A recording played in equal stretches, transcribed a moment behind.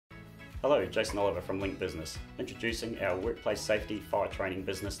Hello, Jason Oliver from Link Business, introducing our workplace safety fire training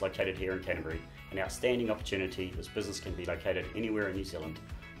business located here in Canterbury. An outstanding opportunity. This business can be located anywhere in New Zealand.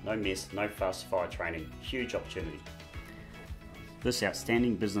 No mess, no fuss fire training. Huge opportunity. This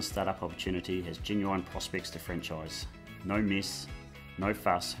outstanding business startup opportunity has genuine prospects to franchise. No mess, no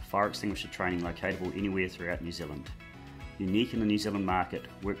fuss fire extinguisher training locatable anywhere throughout New Zealand. Unique in the New Zealand market,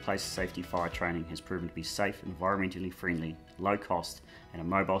 workplace safety fire training has proven to be safe, environmentally friendly, low cost, and a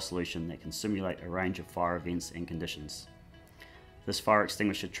mobile solution that can simulate a range of fire events and conditions. This fire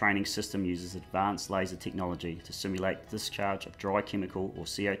extinguisher training system uses advanced laser technology to simulate the discharge of dry chemical or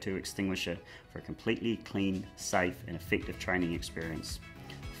CO2 extinguisher for a completely clean, safe, and effective training experience.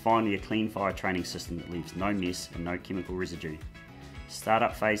 Finally, a clean fire training system that leaves no mess and no chemical residue.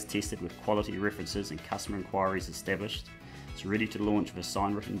 Startup phase tested with quality references and customer inquiries established. It's ready to launch with a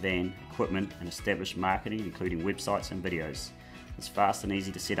signed written van, equipment, and established marketing, including websites and videos. It's fast and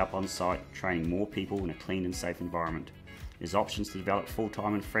easy to set up on site, training more people in a clean and safe environment. There's options to develop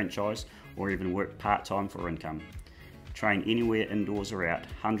full-time and franchise, or even work part-time for income. Train anywhere indoors or out,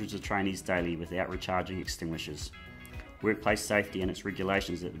 hundreds of trainees daily without recharging extinguishers. Workplace safety and its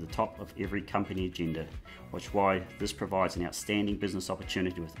regulations are at the top of every company agenda, which is why this provides an outstanding business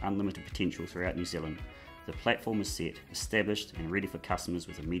opportunity with unlimited potential throughout New Zealand. The platform is set, established, and ready for customers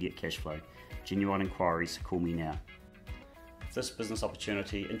with immediate cash flow. Genuine inquiries, call me now. If this business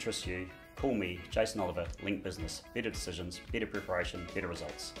opportunity interests you, call me, Jason Oliver, Link Business. Better decisions, better preparation, better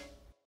results.